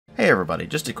everybody,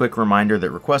 just a quick reminder that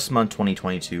Request Month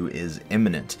 2022 is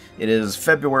imminent. It is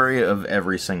February of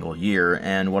every single year,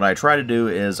 and what I try to do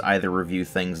is either review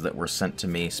things that were sent to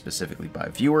me specifically by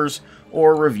viewers,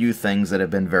 or review things that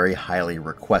have been very highly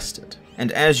requested.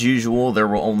 And as usual, there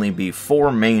will only be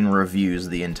 4 main reviews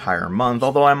the entire month,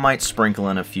 although I might sprinkle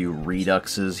in a few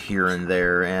reduxes here and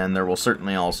there, and there will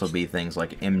certainly also be things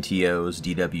like MTOs,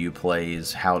 DW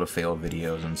plays, how to fail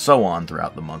videos, and so on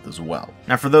throughout the month as well.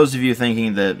 Now for those of you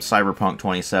thinking that Cyberpunk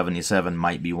 2077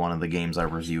 might be one of the games I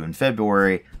review in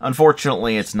February,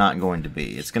 unfortunately it's not going to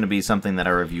be. It's going to be something that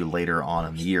I review later on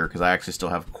in the year, because I actually still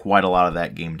have quite a lot of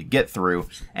that game to get through,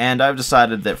 and I've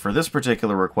decided that for this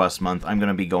particular request month, I'm going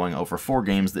to be going over 4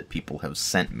 games that people have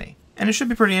sent me. And it should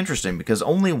be pretty interesting because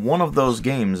only one of those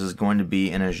games is going to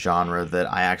be in a genre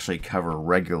that I actually cover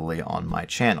regularly on my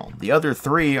channel. The other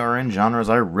 3 are in genres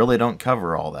I really don't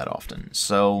cover all that often,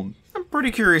 so I'm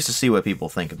pretty curious to see what people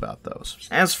think about those.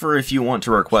 As for if you want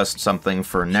to request something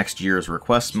for next year's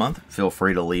request month, feel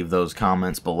free to leave those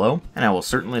comments below, and I will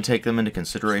certainly take them into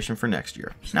consideration for next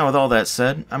year. Now with all that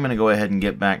said, I'm going to go ahead and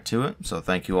get back to it, so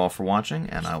thank you all for watching,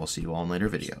 and I will see you all in later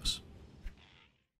videos.